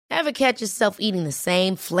Ever catch yourself eating the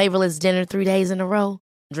same flavorless dinner 3 days in a row?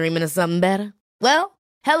 Dreaming of something better? Well,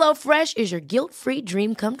 HelloFresh is your guilt-free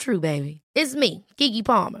dream come true, baby. It's me, Keke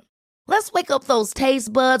Palmer. Let's wake up those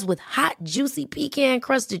taste buds with hot, juicy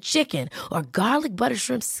pecan-crusted chicken or garlic butter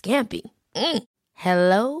shrimp scampi.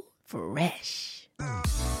 Hello Fresh.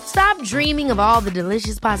 Stop dreaming of all the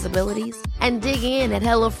delicious possibilities and dig in at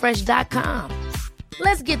HelloFresh.com.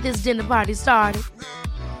 Let's get this dinner party started.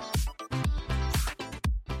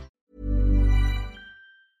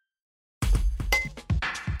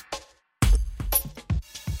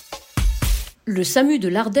 Le SAMU de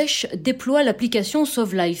l'Ardèche déploie l'application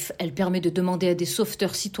Sauve Life. Elle permet de demander à des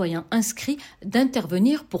sauveteurs citoyens inscrits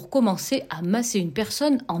d'intervenir pour commencer à masser une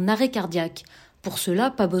personne en arrêt cardiaque. Pour cela,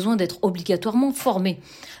 pas besoin d'être obligatoirement formé.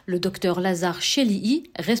 Le docteur Lazare Chélihi,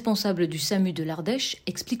 responsable du SAMU de l'Ardèche,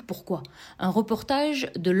 explique pourquoi. Un reportage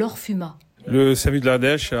de Laure Fuma. Le SAMU de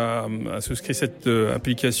l'Ardèche a souscrit cette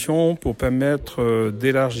application pour permettre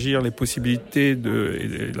d'élargir les possibilités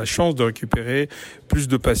et la chance de récupérer plus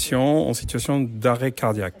de patients en situation d'arrêt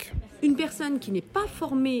cardiaque. Une personne qui n'est pas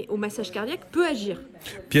formée au massage cardiaque peut agir.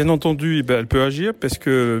 Bien entendu, elle peut agir parce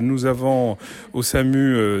que nous avons au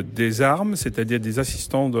SAMU des armes, c'est-à-dire des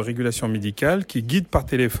assistants de régulation médicale qui guident par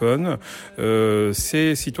téléphone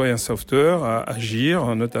ces citoyens sauveteurs à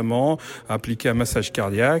agir, notamment à appliquer un massage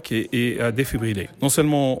cardiaque et à défibriller. Non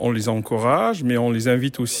seulement on les encourage, mais on les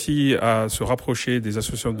invite aussi à se rapprocher des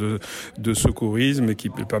associations de secourisme qui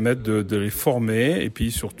permettent de les former et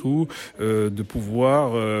puis surtout de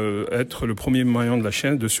pouvoir être le premier maillon de la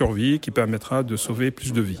chaîne de survie qui permettra de sauver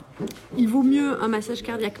plus de vies. Il vaut mieux un massage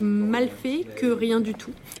cardiaque mal fait que rien du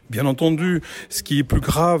tout. Bien entendu, ce qui est plus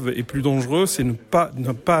grave et plus dangereux, c'est ne pas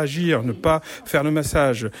agir, ne pas faire le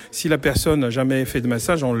massage. Si la personne n'a jamais fait de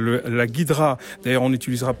massage, on la guidera. D'ailleurs, on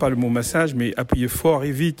n'utilisera pas le mot massage, mais appuyer fort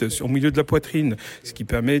et vite au milieu de la poitrine, ce qui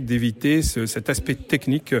permet d'éviter cet aspect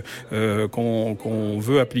technique qu'on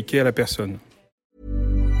veut appliquer à la personne.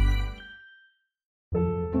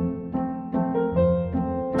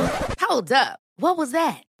 Hold up. What was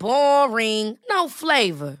that? Boring. No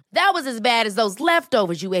flavor. That was as bad as those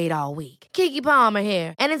leftovers you ate all week. Keke Palmer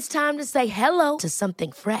here, and it's time to say hello to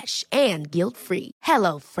something fresh and guilt-free.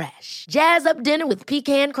 Hello Fresh. Jazz up dinner with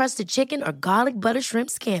pecan-crusted chicken or garlic butter shrimp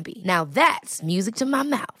scampi. Now that's music to my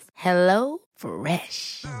mouth. Hello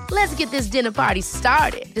Fresh. Let's get this dinner party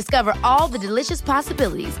started. Discover all the delicious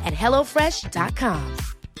possibilities at HelloFresh.com.